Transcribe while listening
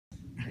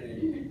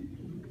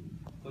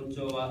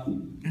聴は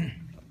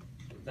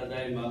た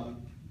だいま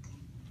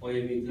お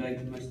読みいただ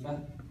きました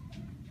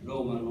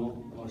ローマ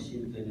の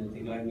信徒への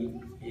手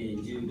紙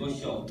15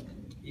章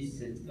1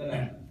節か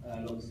ら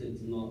6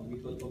節の御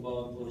言葉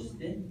を通し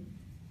て、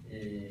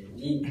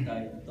忍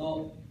耐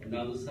と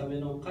慰め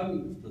の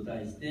神と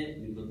題し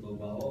て御言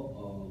葉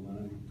を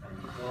学びた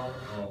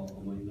いと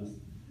思いま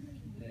す。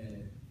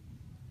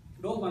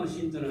ローマの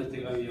信徒への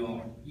手紙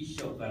を1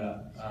章か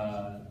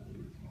ら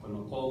こ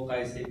の公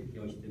開説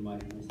教してまい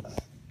りました。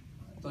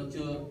途中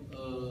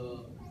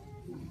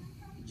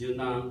受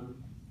難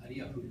ある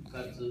いは復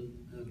活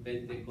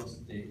ペンテコ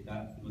ステ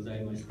がござ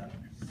いました。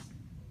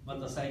ま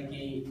た最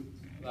近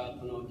は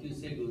この救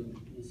世軍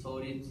創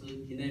立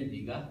記念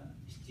日が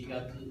7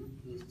月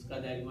2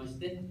日でありまし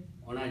て、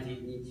同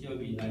じ日曜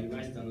日になり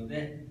ましたの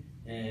で、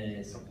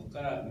そこ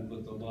から御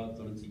言葉を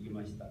取り次ぎ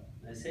ました。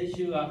先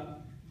週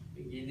は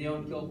ギデオ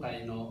ン教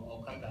会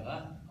の方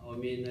がお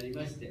見えになり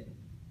まして、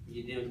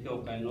ギデオン教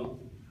会の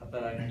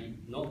働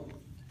きの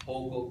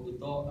報告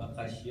と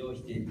証を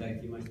していただ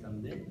きました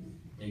ので、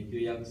旧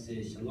約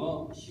聖書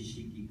の詩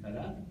式か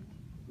ら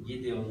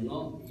ギデオン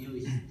の勇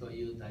士と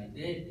いう題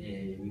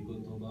で、御言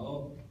葉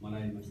を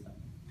学びました。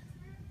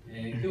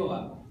今日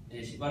は、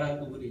しばら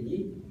くぶり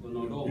にこ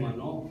のローマ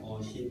の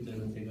信徒へ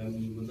の手紙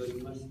に戻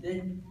りまし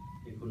て、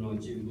この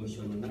15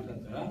章の中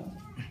から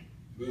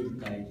忍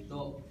耐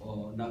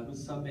と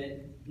慰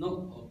め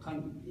の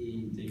神と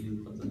い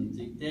うことに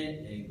つい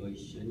てご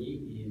一緒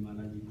に学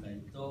びた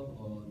い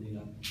と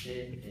願っ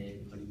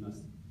ておりま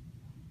す。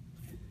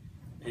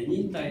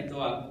忍耐と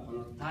はこ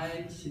の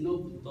耐え忍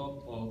ぶ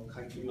と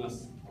書きま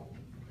す。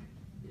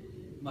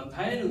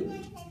耐える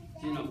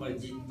というのはこれ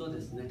じっとで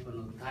すね、こ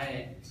の耐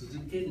え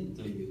続ける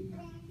という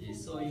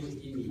そうい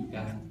う意味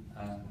が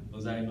ご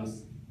ざいま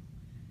す。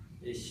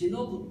忍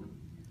ぶ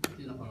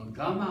というのはこの我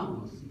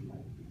慢をする、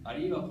あ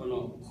るいはこ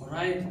のこ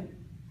らえ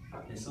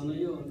る、その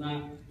よう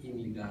な意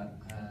味が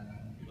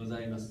ご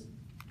ざいます。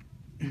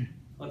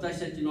私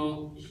たち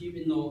の日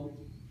々の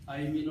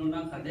歩みの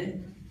中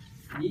で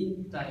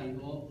忍耐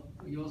を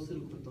要す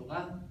ること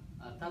が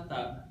多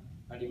々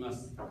ありま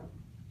す。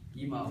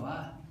今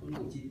はこ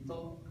のじっ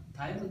と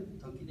耐える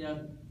時であ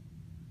る。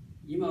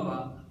今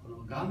はこの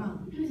我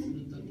慢す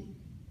る時、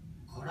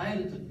こらえ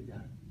る時であ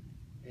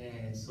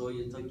る。そう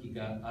いう時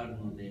がある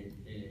ので、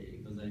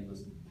ございま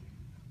す。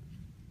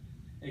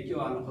今日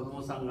は子ど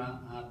もさん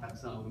がたく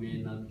さんお見え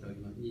になっており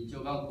ます。日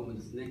曜学校もで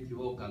すね、希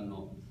望館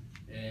の、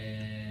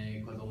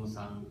子ども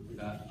さん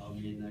がお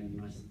見えになり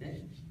まし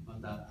て、ま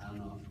た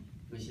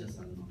吉谷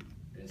さんの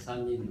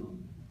3人の、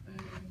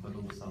子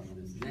どもさんも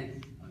です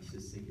ね、出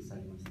席さ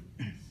れました。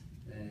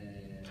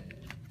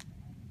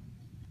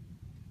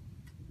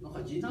なん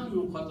か次男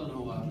の方の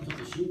方がちょっ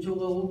と身長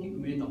が大きく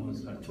見えたもので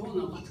すから、長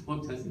男かと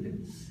思ったんですね。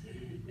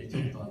ちょ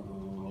っと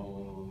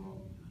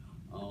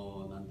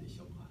なんで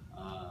しょう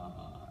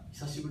か、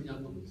久しぶりだと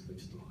思うんですけど、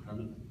ちょっとわから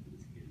なかったんで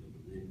すけれども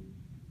ね。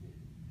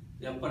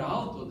やっぱり会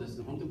うとです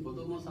ね、本当に子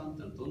供さんっ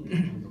てのはどんど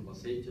んこう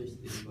成長し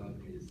ていくわ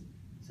けです。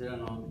それは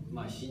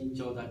身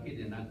長だけ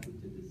でなく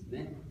てです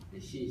ね、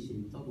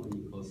心身とも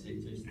にこう成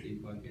長してい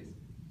くわけで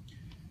す。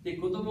で、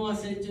子供が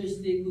成長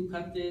していく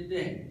過程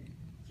で、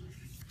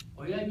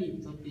親に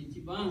とって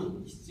一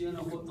番必要な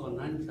ことは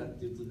何かっ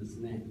ていうとで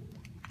すね、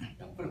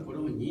やっぱりこれ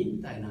も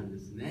忍耐なんで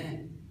す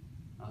ね。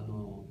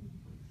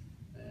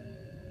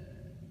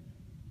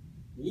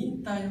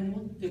忍耐を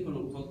持ってこ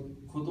の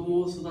子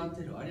供を育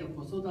てる、あるいは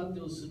子育て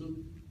をする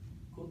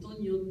こと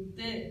によっ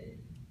て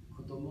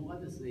子供が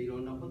ですね、いろ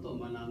んなことを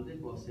学んで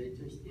こう成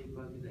長していく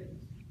わけでありま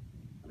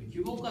す。希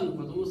望館の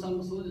子供さん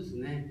もそうです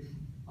ね。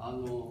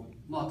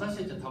私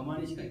たちはたま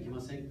にしか行きま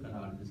せんか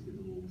らあれですけ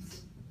ども、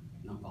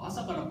なんか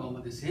朝から晩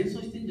まで戦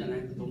争してんじゃな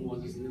いかと思う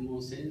んですね。も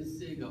う先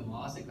生がも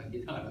う汗かき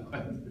ながらこう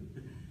やって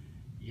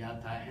い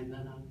や大変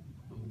だな。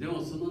でも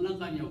その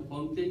中には根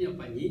底にやっ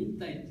ぱり忍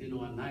耐っていうの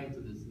がない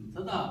とですね、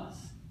ただ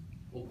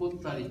怒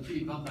ったり注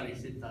意ばかり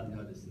してたんで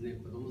はですね、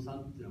子供さん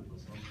っていうのは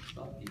育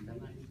っていか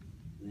ないで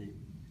すね。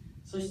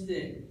そし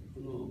てこ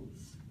の、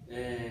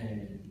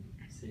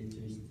成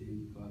長して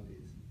いくわけ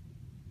です。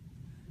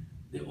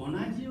で、同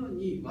じよう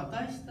に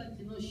私た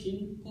ちの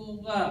信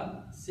仰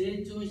が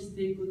成長し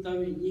ていくた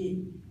め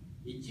に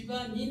一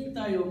番忍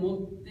耐を持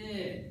っ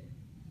て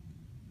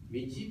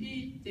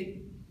導い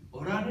て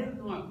おられる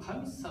のは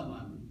神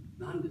様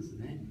なんです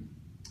ね。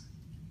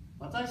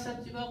私た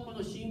ちはこ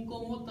の信仰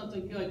を持った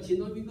時は血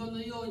の御子の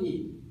よう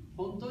に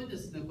本当にで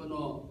すね、こ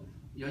の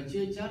よち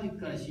よち歩き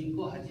から信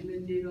仰を始め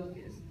ているわ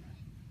けです。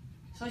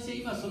そして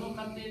今その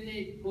過程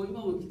で今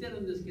も来て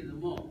るんですけど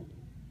も、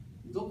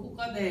どこ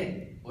か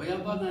で親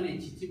離れ、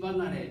父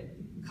離れ、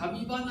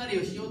神離れ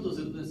をしようと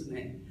するとです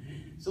ね、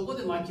そこ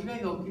で間違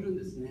いが起きるん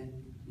ですね。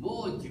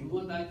もう自分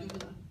は大丈夫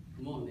だ。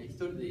もうね、一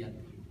人でやっ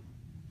ている。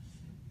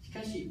し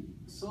かし、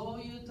そ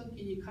ういう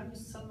時に神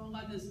様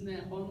がです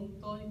ね、本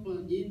当にこ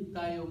の忍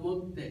耐を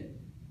持って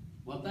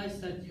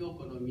私たちを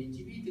この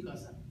導いてくだ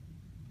さる。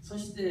そ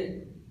し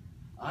て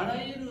あ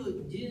らゆ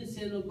る人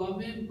生の場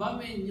面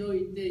にお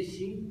いて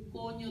信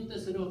仰によって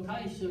それを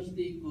対処し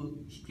てい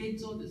く秘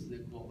訣をですね、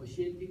こう教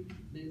えてく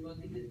れるわ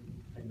けで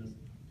あります。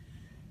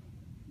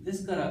で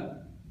すか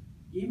ら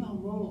今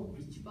も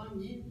一番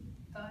忍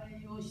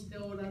耐をして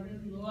おられ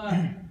るのは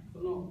こ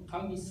の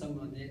神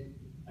様で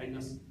あり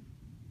ます。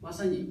ま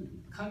さに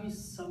神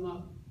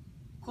様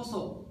こ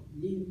そ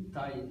忍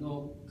耐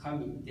の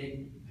神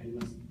であり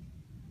ます。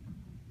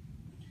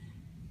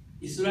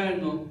イスラエ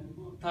ルの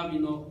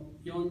民の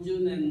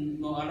40年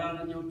の荒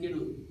野におけ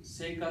る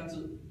生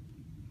活、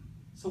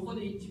そこ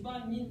で一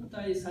番忍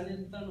耐され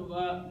たの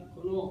は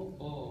こ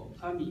の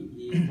神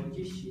ご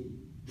自身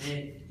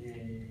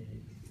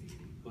で、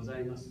ござ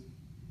います。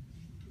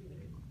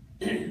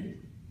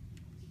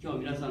今日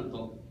皆さん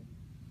と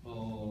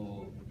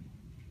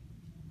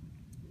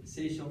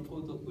聖書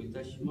購読い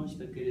たしまし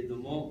たけれど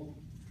も、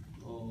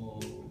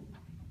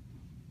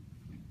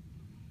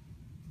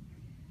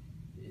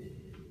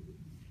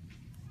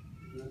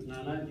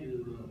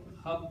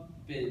78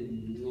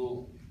編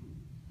の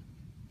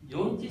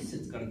40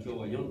節から今日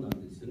は読んだん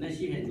ですよね。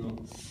詩編の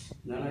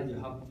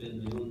78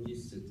編の40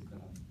節か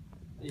ら。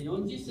で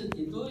40節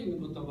にどういう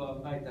言葉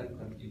が書いてある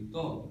かという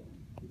と、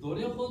ど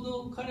れほ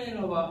ど彼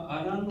らは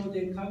荒野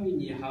で神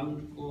に反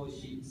抗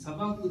し、砂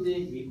漠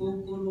で御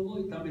心を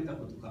痛めた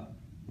ことか。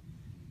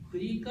繰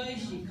り返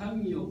し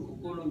神を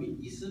試み、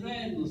イスラ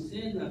エルの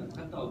聖なる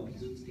方を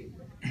傷つけ、御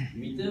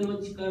手の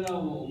力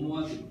を思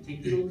わず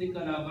敵の手か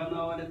らあが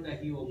なわれた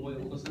日を思い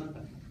起こさなか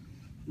った。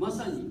ま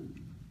さに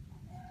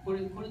こ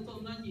れと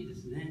同じで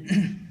すね。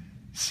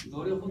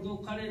どれほど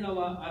彼ら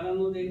は荒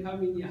野で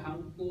神に反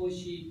抗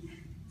し、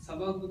砂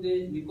漠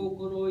で御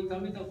心を痛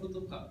めたこ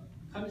とか。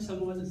神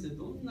様がですね、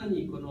どんな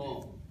にこの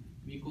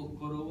御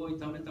心を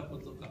痛めたこ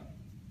とか、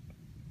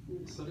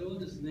それを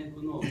ですね、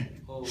この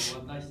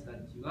私た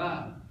ち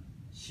は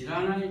知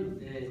らないの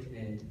で、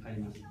あ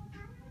ります。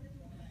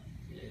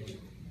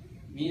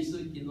民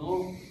数記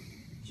の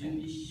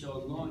11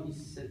章の1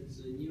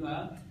節に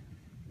は、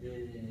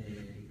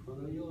こ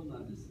のような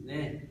です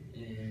ね、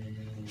言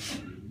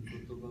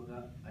葉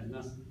があり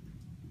ます。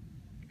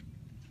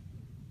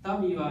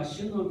民は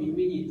主の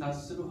耳に達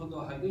するほ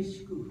ど激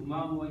しく不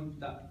満を言っ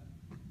た。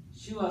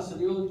主はそ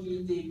れを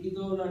聞いて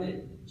憤ら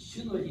れ、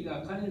主の火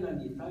が彼ら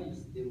に対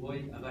して燃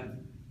え上がり、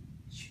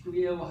宿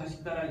営を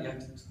端から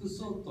焼き尽く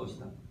そうとし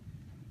た。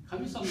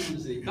神様もで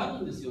すね、怒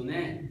るんですよ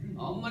ね。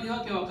あんまり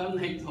わけわかん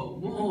ないと、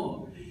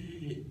もう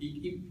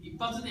一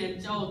発でや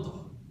っちゃおう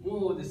と、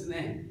もうです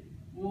ね、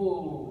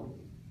も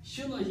う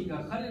主の火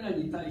が彼ら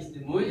に対して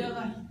燃え上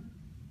が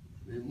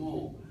り、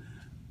も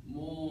う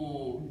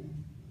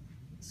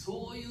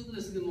そういう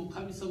ですね、もう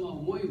神様は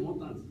思いを持っ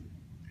たんです。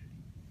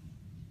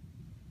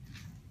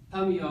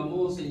民は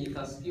モーセに助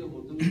けを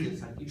求めて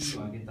叫び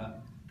を上げ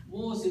た。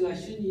モーセが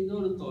主に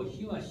祈ると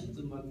火は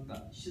静まっ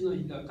た。主の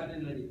火が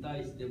彼らに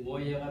対して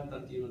燃え上がっ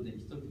たというので、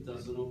人々は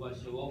その場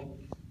所を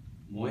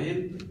燃え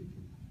るという。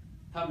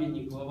民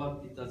に加わ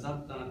っていた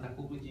雑多な他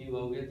国人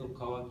は飢えと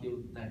渇きを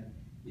訴え、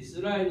イ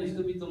スラエルの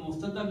人々も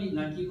再び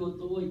泣き言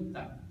を言っ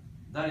た。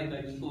誰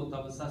か肉を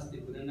食べさせて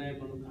くれない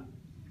ものか。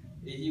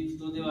エジ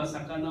プトでは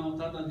魚を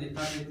ただで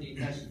食べてい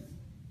たし、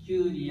キ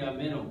ュウリや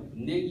メロン、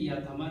ネギ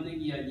や玉ね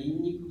ぎやニ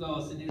ンニク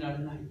が忘れられ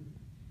ない。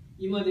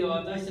今では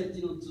私た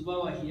ちの唾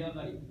は干上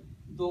がり、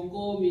ど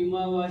こを見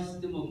回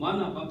してもマ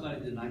ナばか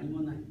りで何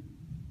もない。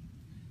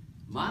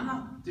マ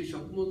ナっていう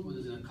食物も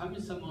ですね、神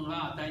様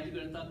が与えてく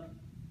れた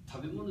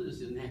食べ物で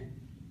すよね。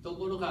と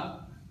ころ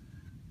が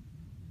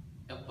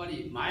やっぱ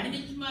り毎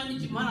日マ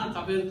ナ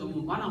食べるとも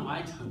うマナ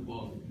巻いちゃう。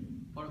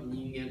これも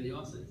人間の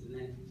弱さです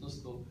ね。そうす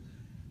ると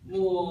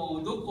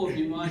もうどこを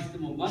見回して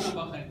もマナ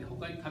ばかりで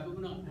他に食べ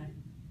物がない。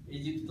エ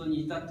ジプト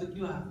にいた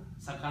時は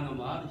魚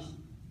もあるし、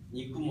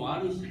肉もあ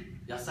るし、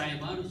野菜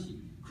もある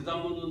し、果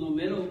物の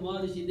メロンも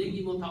あるし、ネ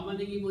ギも玉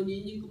ねぎも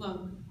ニンニク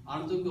もあ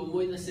の時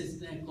思い出してで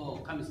すね、こ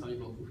う神様に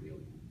こう触れよう。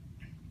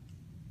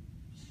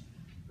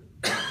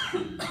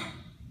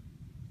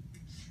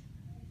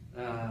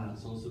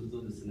そうする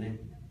とですね、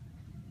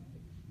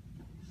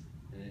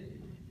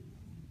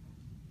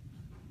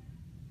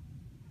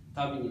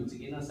民に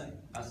告げなさい。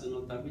明日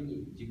のため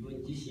に自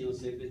分自身を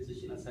性別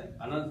しなさい。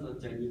あなた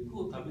たちは肉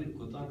を食べる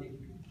ことができ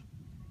る。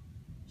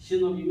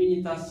主の耳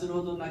に達する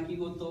ほど泣き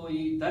言を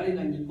言い、誰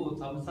が肉を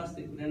食べさせ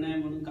てくれない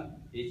ものか。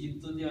エジ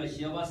プトでは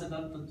幸せだ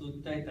ったと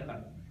訴えたか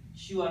ら、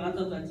主はあ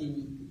なたたち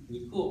に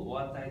肉をお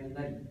与えに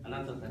なり、あ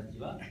なたたち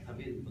は食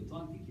べること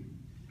ができる。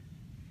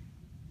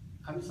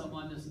神様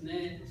はです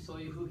ね、そ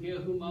ういう不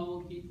平不満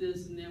を聞いてで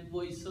すね、も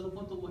ういっその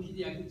ことも火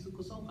で焼き尽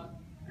くそうか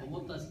と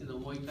思ったんですけど、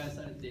思い返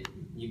されて、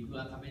肉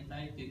が食べ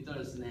たいと言ったら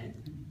です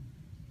ね、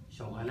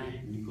しょうがな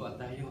い、肉を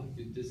与えようと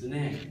言ってです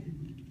ね、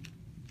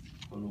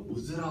このう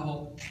ずら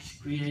を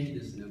宿営に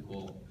ですね、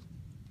こ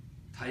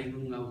う大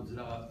群がうず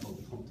らが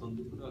飛ん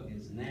でくるわけ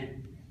です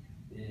ね。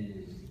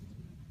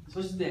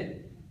そし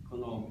てこ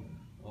の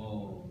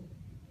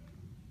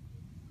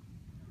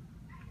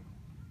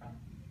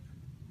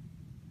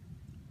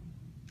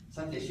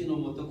さて主の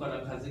元か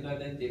ら風が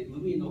出て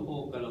海の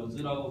方からう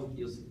ずらを吹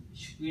き寄せ、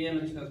宿営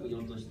の近くに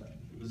落とした。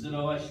うず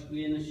らは宿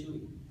営の周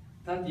囲、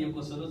縦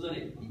横それぞ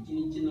れ一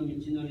日の道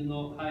のり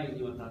の範囲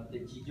にわたって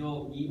地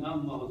上2ア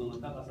ンマほどの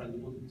高さに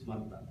も積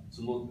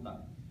もっ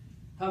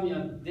た。民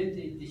は出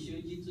て行って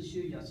終日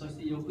終夜、そし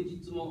て翌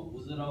日も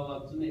うずら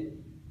を集め、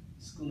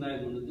少な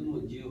いものでも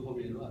10ホ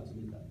メルを集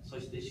めた。そ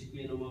して宿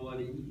営の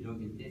周りに広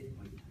げて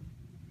おいた。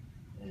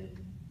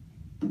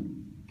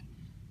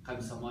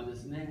神様はで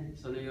すね、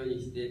そのように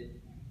し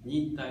て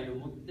忍耐を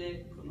持っ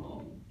てこ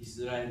のイ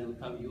スラエル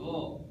の民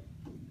を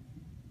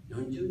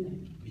40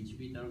年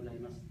導いたのであり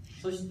ます。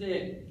そし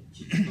て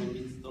父と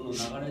水との流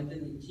れて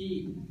る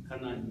地カ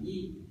ナン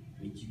に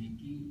導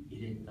き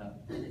入れた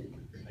ので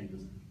ありま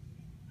す。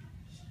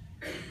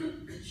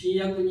新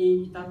約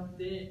に至っ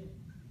て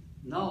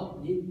な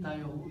お忍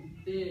耐を持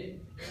っ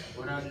て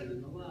おられ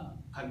るのは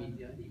神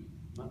であり、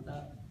ま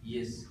たイ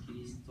エス・キ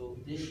リスト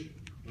で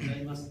ござ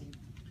います。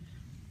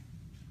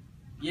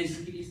イエ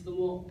ス・キリスト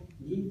も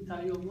忍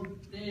耐を持っ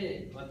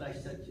て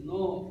私たち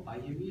の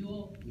歩み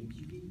を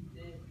導い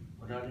て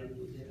おられる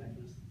のであ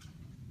ります。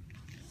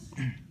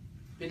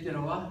ペテ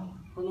ロは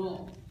こ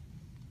の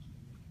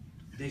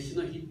弟子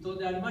の筆頭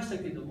でありました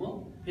けれど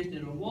も、ペテ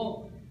ロ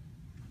も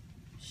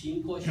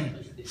信仰者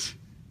として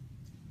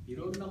い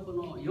ろんなこ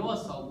の弱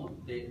さを持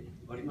って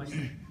おりました。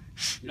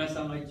皆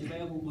さんが一番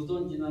よくご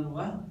存知なの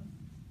は、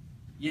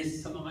イエ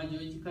ス様が十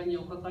字架に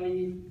おかかり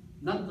に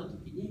なった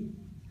時に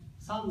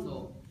3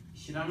度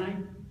知らない、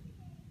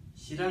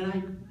知らな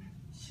い、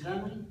知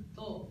らない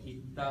と言っ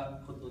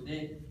たこと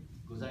で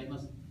ございま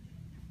す。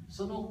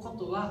そのこ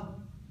とは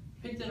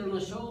ペテロの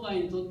生涯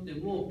にとって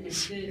も決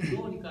して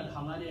脳裏から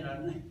離れら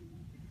れない。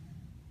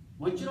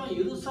もちろん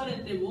許さ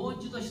れてもう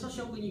一度使徒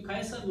職に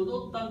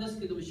戻ったんです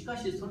けども、しか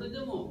しそれで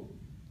も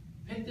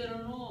ペテロ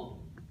の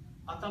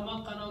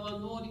頭からは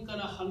脳裏か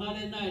ら離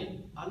れな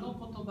いあの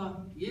言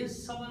葉、イエ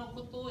ス様の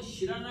ことを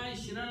知らない、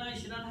知らない、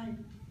知らない、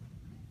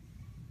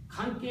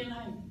関係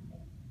ない、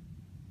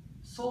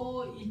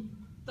そういっ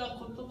た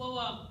言葉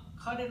は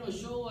彼の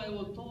生涯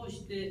を通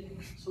して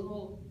そ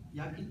の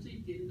焼き付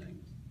いているのであり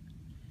ます。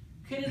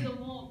けれど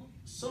も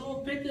そ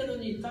のペテロ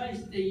に対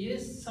してイエ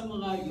ス様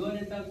が言わ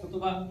れた言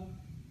葉、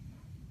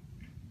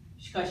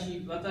しか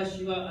し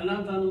私はあ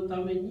なたのた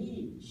め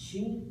に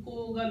信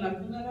仰がな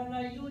くなら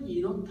ないように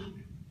祈った。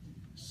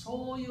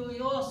そういう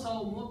弱さ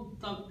を持っ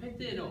たペ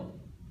テロ、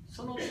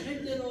その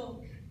ペテ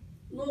ロ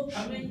の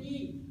ため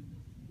に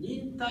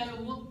忍耐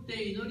を持っ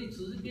て祈り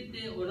続け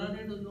ておら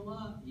れるの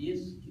がイエ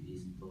ス・キリ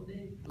スト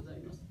でござ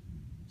います。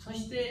そ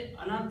して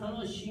あなた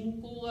の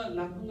信仰が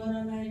なくな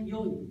らない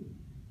ように、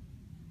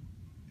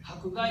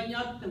迫害に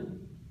あっても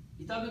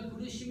痛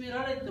み苦しめ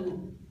られて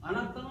もあ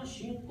なたの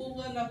信仰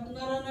がなく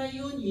ならない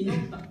ように祈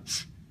った。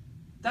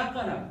だ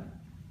から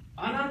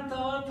あなた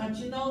は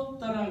立ち直っ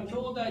たら兄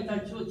弟た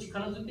ちを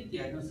力づけて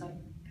やりなさい。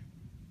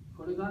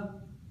これが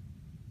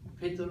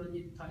ペテロ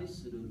に対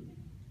する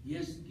イ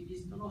エス・キリ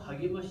ストの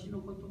励まし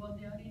の言葉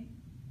であり、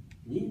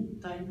忍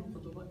耐の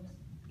言葉です。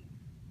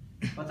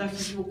私た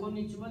ちも今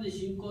日まで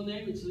信仰の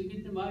歩み続け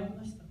てまいり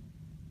ました。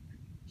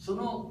そ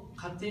の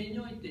過程に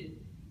おいて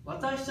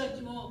私た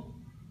ちも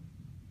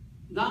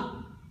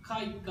何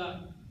回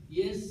か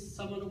イエス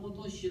様のこ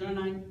とを知ら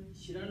ない、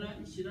知らな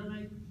い、知らな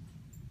い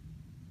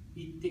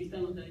言ってきた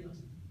のでありま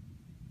す。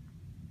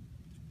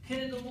け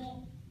れど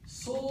も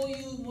そう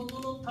いうもの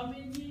のた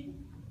めに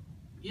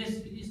イエ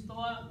ス・キリスト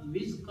は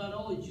自ら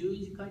を十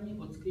字架に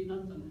おつけにな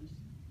ったのです。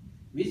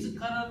自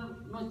ら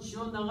の血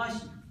を流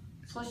し、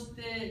そし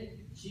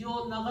て血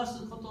を流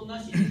すこと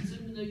なしに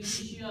罪の許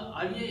しは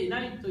ありえ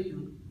ないとい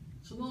う、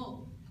そ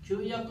の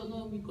旧約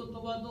の御言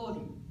葉通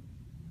り、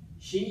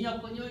新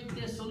約におい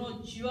てそ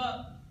の血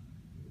は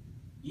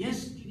イエ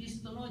ス・キリ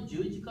ストの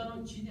十字架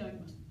の血であり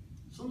ます。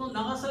その流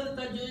され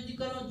た十字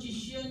架の血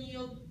潮に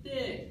よっ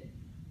て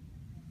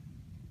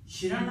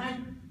知らない、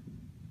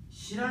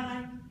知らな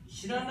い、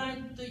知らな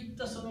いといっ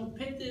たその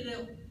ペテ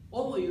ロ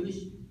をも許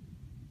し、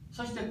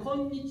そして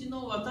今日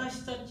の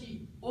私た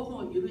ちを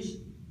も許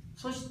し、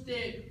そし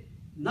て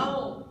な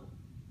お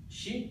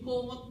信仰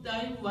を持って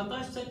歩む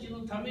私たち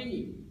のため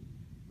に、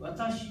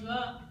私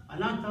はあ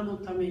なたの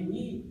ため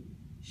に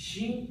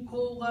信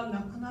仰がな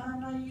くな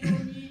らないよ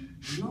うに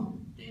祈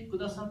ってく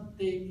ださっ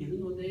ている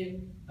ので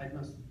あり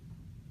ます。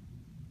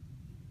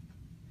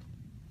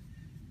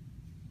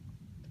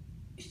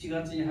7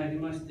月に入り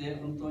まして、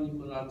本当に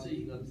この暑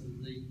い日が続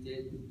い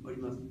ており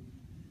ます。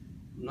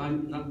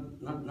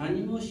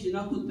何もし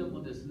なくて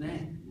もです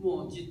ね、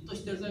もうじっと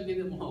してるだけ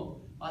で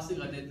も汗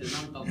が出て、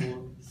なんかも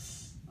う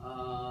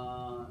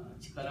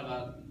力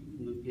が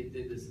抜け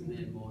てです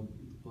ね、も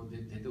う出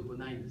てこ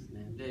ないんです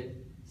ね。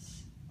で、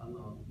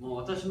もう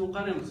私も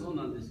彼もそう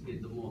なんですけれ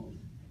ども、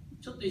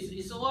ちょっと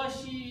忙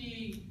し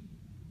い、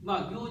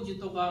行事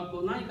とか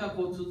何か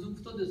続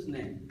くとです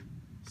ね、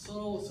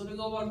それ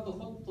が終わると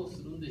ホッと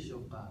するんでしょ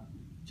うか。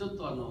ちょっ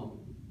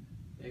と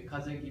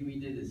風邪気味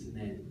でです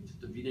ね、ちょっ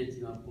と微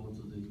熱が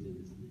続いて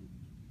ですね、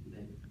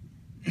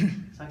で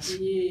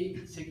先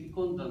に咳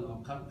込んだの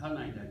は家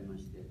内でありま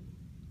して、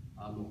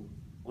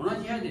同じ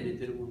部屋で寝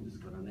てるもんです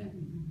からね、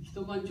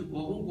一晩中5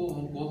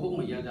本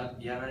もや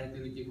られて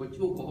るうちにこっち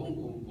も5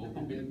本や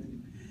って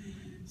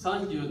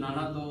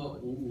37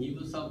度2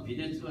分3微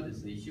熱がで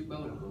すね、1週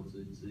間ぐらい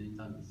続い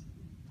たんですよ。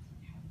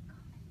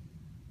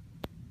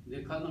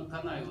で、家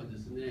内はで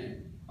す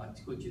ね、あ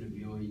ちこちの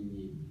病院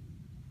に、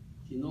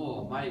昨日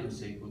は前の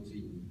整骨院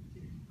に行っ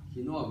て、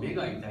昨日は目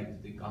が痛いって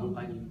言って眼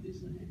科に行ってで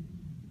すね、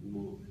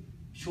もう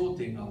焦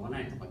点が合わ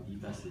ないとかって言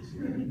い出してです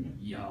ね、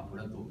いや、こ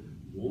れだと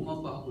網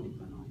膜剥離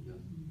かな。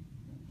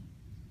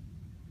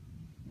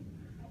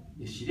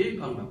で司令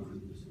官が来る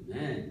んですよ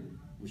ね。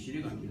もう司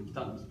令官来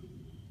たんですけど、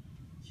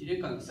司令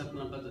官気さく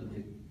な方で、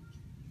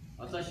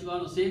私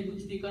は制服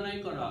着ていかな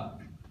いから、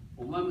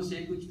お前も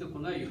制服着てこ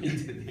ないように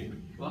ってね、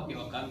わけ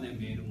わかんない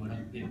メールもら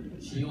って、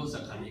新大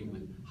阪に行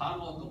くハ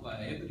ローとか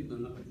エブリ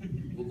君の中で、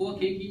向こうは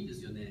景気いいんで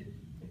すよね。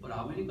これ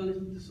アメリカの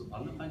人って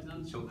あんな感じな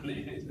んでしょうか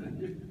ね。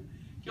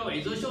今日は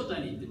伊豆商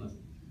隊に行ってます。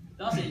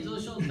朝伊豆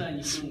商隊に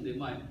行くんで、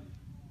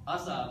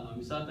朝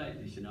三沢隊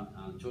と一緒に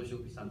朝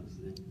食したんです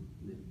ね。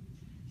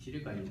司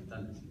令官に言った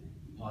んですね。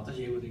もう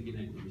私英語でき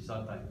ないんで三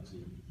沢隊をつ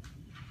いて。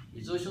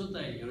伊豆商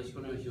隊よろしく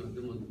お願いしよう。で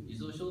も伊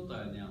豆商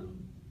隊はね、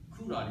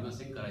クーラーありま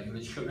せんからよ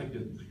ろしくお願いし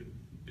よう。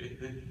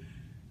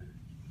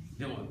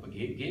でもやっぱ元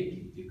気っ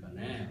ていうか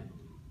ね、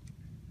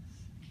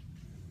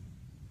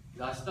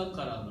明日か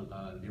らなん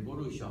かレボ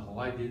リューションハ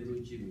ワイ伝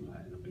統チームが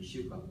なんか1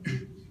週間来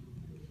るんですよ。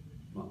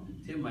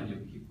天満には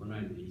来な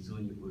いので伊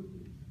豆に来る。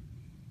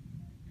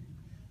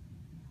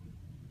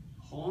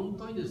本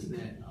当にです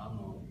ね、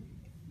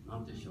な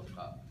んでしょう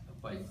か、やっ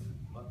ぱり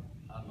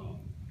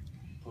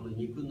この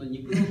肉の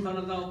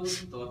体を持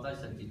つと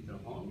私たちって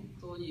本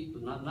当に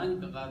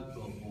何かがあると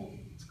もう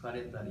疲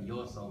れたり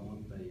弱さを持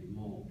ったり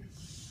も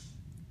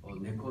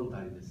う寝込ん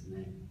だりです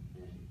ね、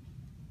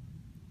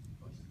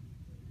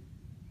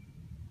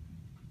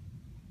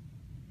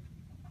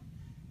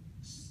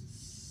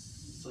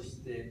そ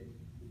して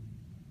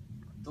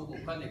どこ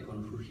かでこ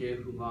の不平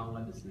不満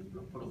がですね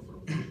ポロポ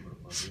ロ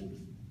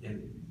出る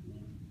んです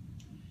ね。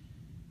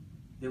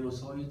でも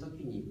そういう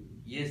時に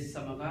イエス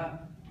様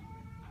が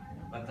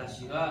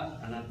私が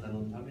あなた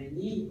のため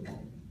に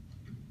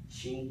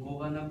信仰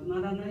がなく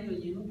ならないよう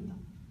に祈った。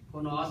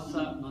この暑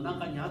さの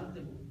中にあって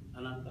も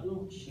あなた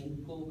の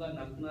信仰が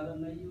なくなら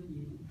ないように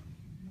祈っ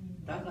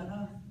た。だか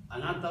らあ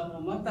なたも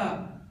ま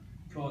た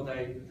兄弟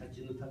た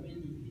ちのために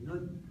祈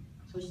り、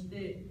そし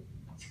て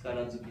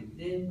力づけ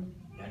て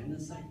やりな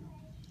さい。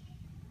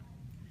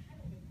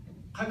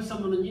神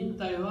様の忍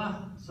耐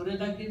はそれ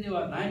だけで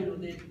はないの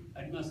で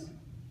あります。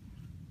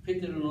ペ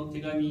テロの手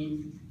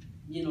紙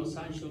2の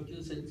3章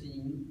9節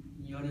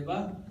によれ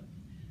ば、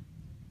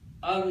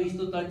ある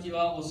人たち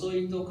は遅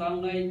いと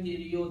考えて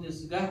いるようで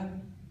すが、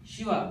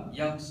主は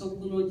約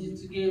束の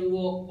実現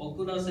を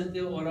遅らせ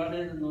ておら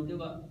れるので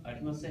はあ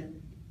りません。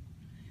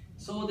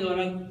そうでは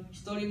なく、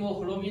一人も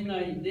滅び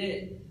ない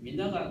で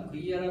皆が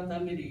悔い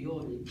改めるよ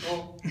うに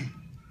と、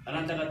あ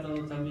なた方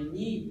のため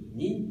に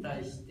忍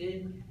耐し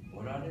て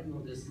おられる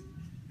のです。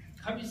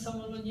神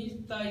様の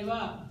忍耐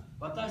は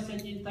私た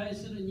ちに対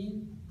する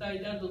忍耐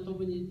であるとと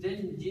もに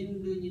全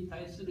人類に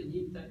対する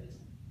忍耐で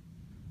す。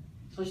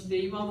そして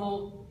今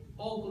も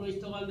多くの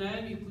人が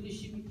悩み苦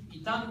しみ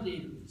傷んでい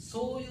る、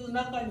そういう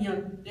中にあっ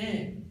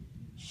て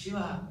主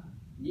は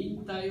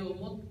忍耐を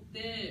持っ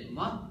て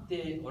待っ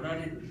ておら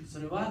れる。そ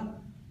れは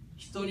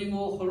一人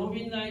も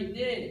滅びない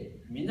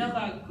で皆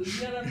が悔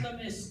い改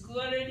め救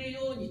われる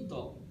ように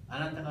とあ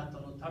なた方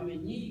のため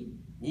に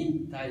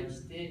忍耐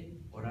して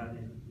おら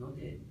れるの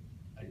で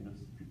あります。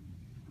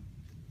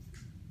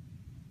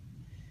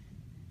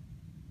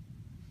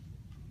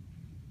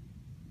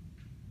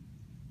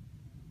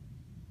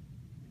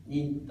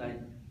忍耐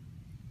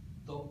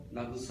と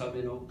慰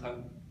めの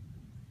神、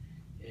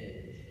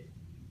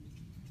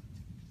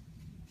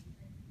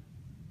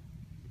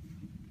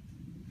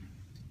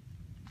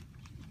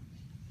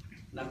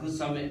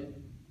慰め、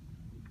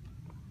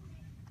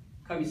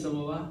神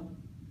様は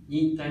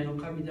忍耐の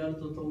神である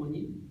ととも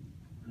に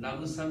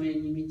慰め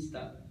に満ち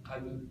た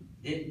神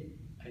で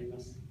ありま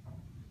す。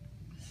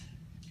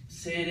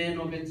聖霊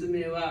の別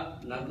名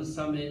は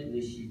慰め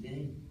主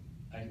で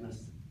ありま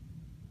す。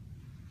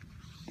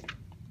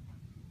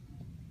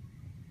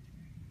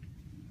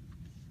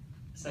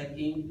最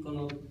近こ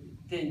の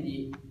天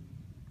に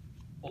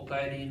お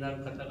帰りにな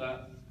る方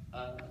が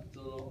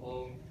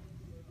お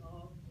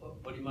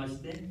りま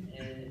して、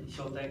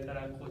招待か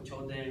ら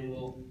弔電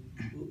を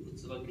打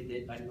つわけ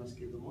であります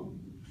けれども、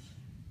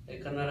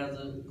必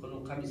ずこ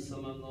の神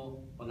様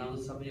のお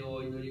慰めを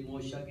お祈り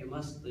申し上げ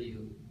ますとい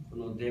うこ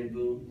の伝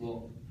文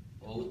を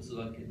打つ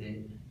わけ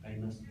であり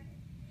ます。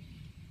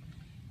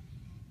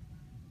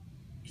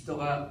人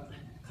が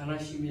悲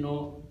しみ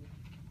の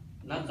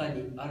中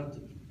にあると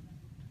き、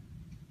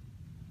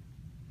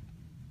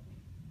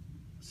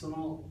そ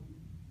の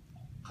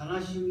悲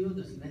しみを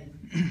ですね、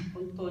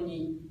本当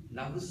に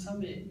慰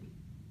め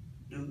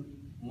る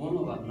も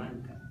のは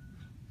何か。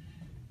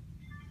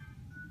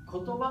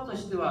言葉と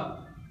して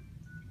は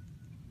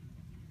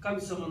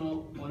神様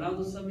のお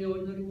慰めをお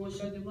祈り申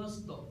し上げま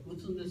すと打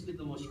つんですけ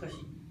ども、しかし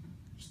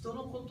人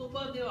の言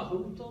葉では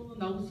本当の慰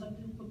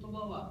めの言葉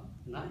は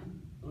ない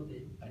の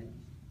であります。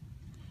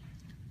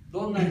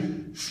どんな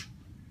に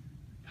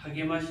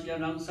励ましや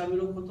慰め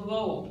の言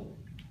葉を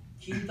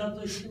聞いた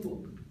として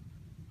も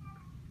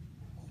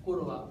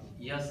心は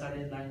癒さ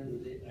れない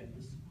のでありま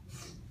す。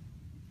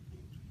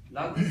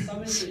慰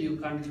めとい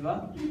う漢字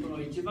はこ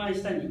の一番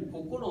下に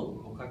心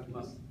を書き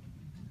ます。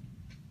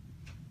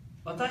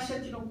私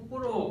たちの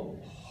心を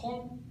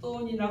本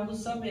当に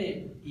慰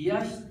め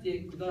癒し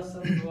てくだ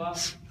さるのは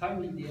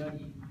神であ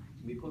り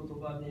御言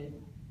葉で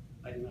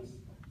あります。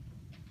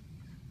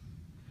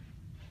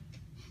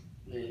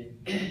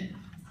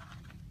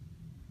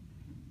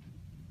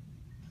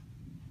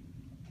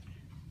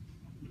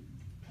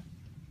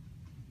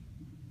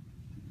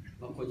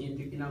個人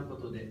的なこ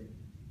とで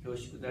恐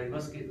縮であり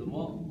ますけれど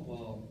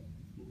も、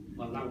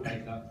何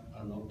回か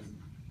御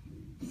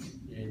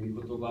言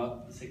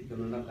葉説教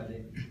の中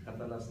で語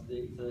らせて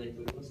いただいて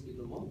おりますけれ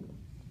ども、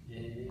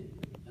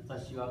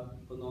私は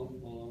こ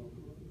の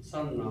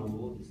三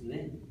男をです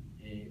ね、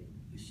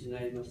失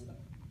いました。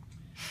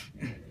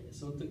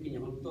その時に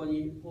本当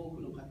に多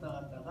くの方々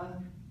が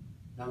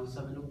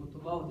慰めの言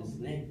葉をです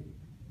ね、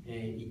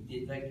言って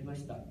いただきま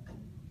した。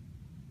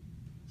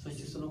そし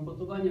てその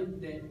言葉によっ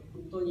て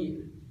本当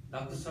に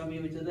慰め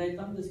をいただい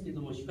たんですけ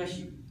ども、しか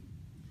し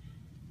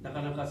な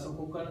かなかそ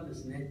こからで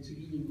すね、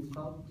次に向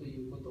かうと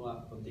いうこと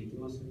ができ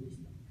ませんでし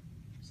た。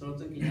その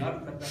時にあ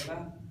る方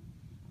が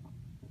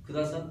く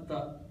ださっ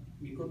た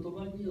御言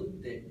葉によっ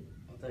て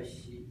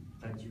私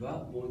たち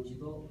はもう一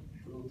度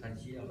この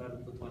立ち上が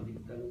ることができ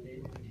たの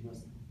でありま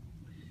す。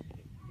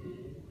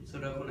そ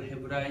れはこのヘ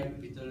ブライ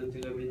人の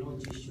手紙の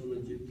10章の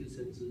19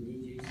節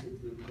21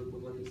節の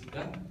言葉です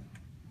が、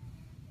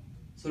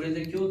それ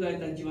で兄弟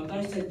たち、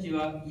私たち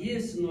はイエ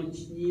スの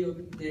血によっ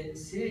て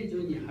聖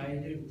女に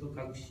入れると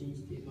確信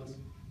していま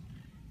す。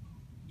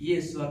イ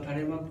エスは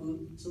垂れ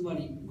幕、つま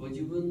りご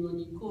自分の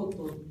肉を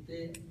取っ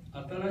て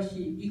新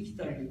しい生き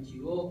た道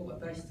を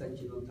私た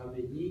ちのた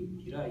めに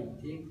開い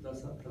てくだ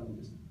さったの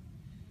です。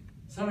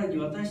さらに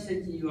私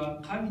たちには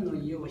神の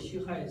家を支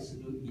配す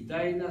る偉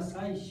大な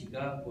祭司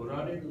がお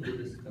られるの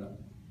ですから、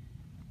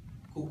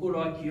心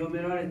は清め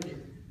られて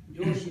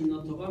良心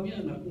の咎み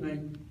はなくな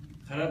り、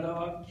体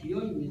は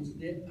清い水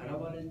で洗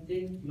われて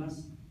いま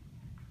す。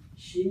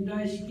信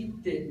頼しき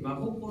って真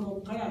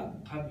心か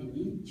ら神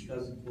に近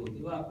づこう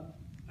では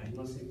あり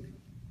ませんか。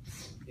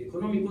こ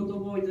の御言葉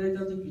をいただい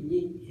たとき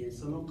に、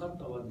その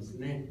方はです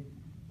ね、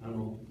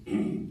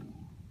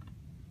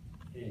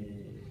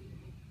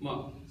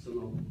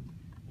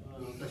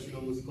私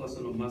の息子は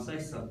その正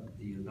久っ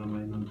ていう名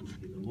前なんです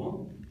けど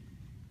も、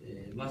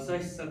正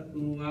久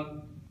君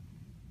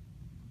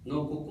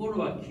の心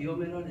は清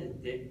められ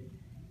て、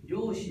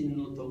良心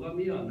の咎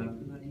めはな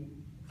くなり、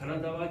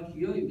体は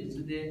清い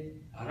水で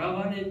洗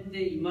われ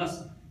ていま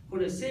す。こ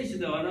れ聖書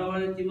では洗わ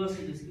れていま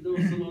すですけども、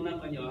その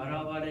中には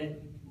洗わ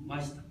れま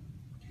した。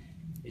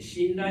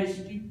信頼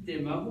しきって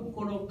真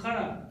心か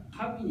ら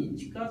神に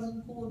近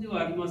づこうで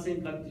はありませ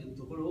んかという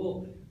ところ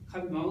を、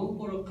真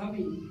心か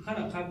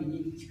ら神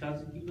に近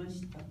づきま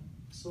した。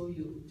そう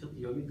いうちょっと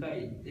読み替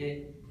え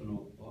て、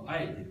あ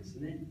えてです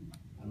ね、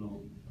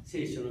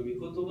聖書の御言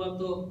葉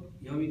と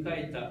読み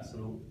替えたそ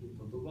の言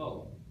葉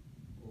を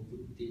送っ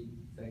てい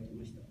ただき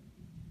ました。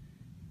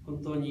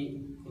本当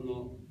に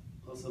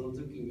その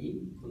時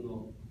にこ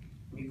の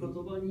御言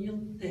葉によっ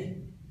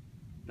て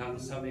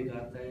慰め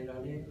が与えら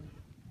れ、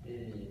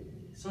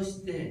そ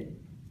して、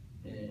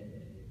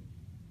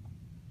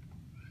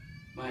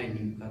前に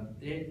向かっ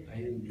て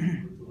歩んでい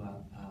くこと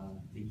が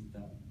できた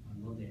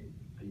ので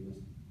ありま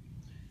す。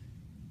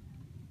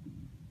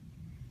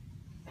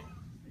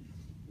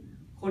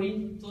コリ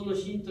ントの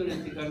信徒の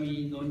手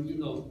紙の2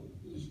の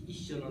一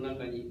章の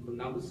中に、こ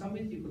の慰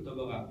めという言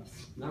葉が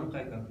何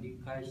回か繰り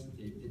返し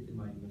て出て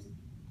まいります。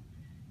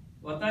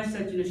私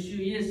たちの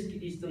主イエス・キ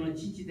リストの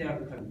父であ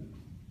る神、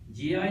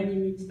慈愛に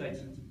満ちた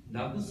父、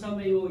慰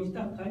めを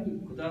豊かに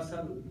くだ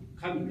さる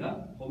神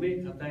が褒め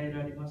たたえ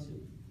られますよ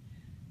うに。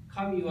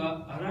神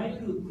はあらゆ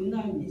る苦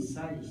難に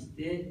際し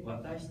て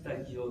私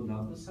たちを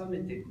慰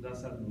めてくだ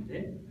さるの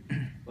で、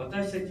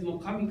私たちも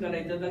神から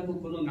いただく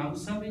この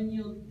慰めに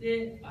よっ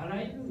てあ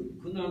らゆる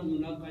苦難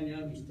の中にあ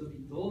る人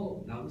々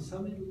を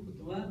慰めるこ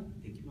とが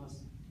できま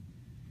す。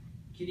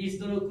キリス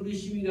トの苦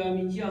しみが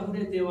満ち溢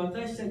れて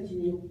私たち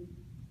に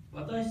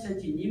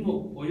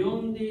も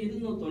及んでいる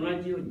のと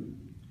同じように、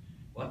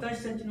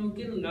私たちの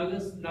受ける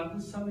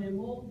慰め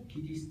も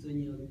キリスト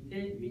によっ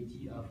て満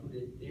ち溢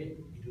れて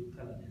いる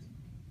からです。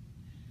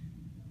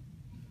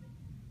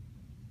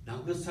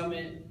慰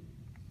め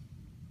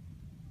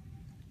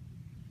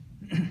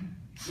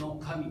の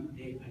神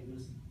でありま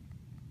す。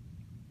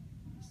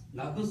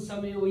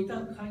慰めを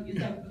豊かにく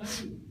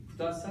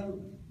ださる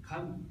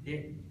神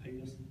であり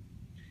ます。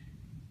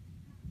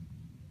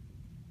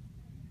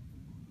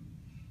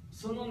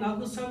その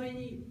慰め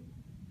に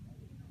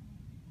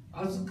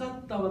預か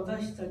った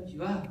私たち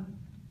は、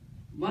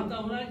ま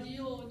た同じ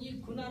よう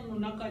に苦難の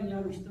中に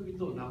ある人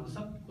々を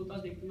慰むこと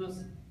ができま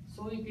す。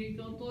そういう経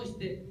験を通し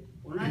て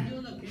同じよ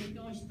うな経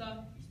験をし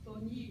た人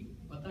に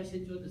私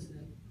たちはです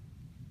ね、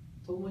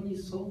共に沿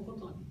うこ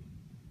とができる。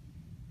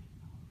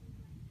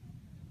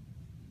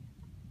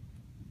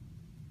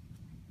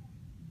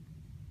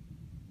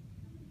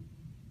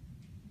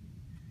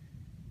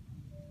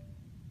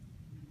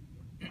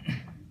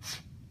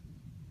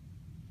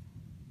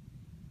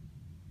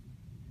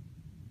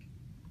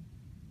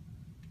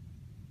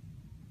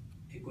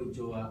今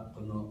日は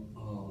この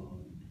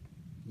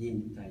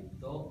忍耐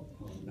と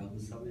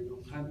慰めの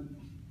神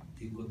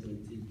ということ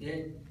につい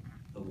て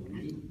共に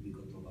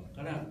御言葉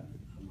から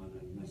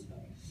学びました。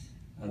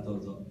ど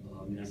うぞ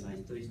皆さん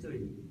一人一人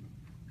に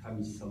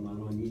神様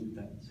の忍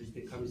耐、そし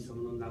て神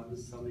様の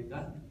慰め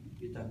が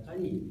豊か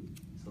に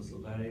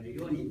注がれる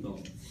ようにと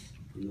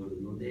祈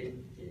るので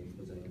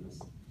ございま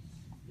す。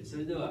そ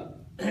れでは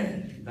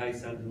第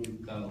三文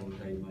歌を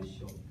歌いま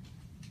しょう。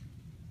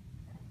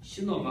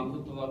主の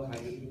誠は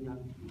限りなく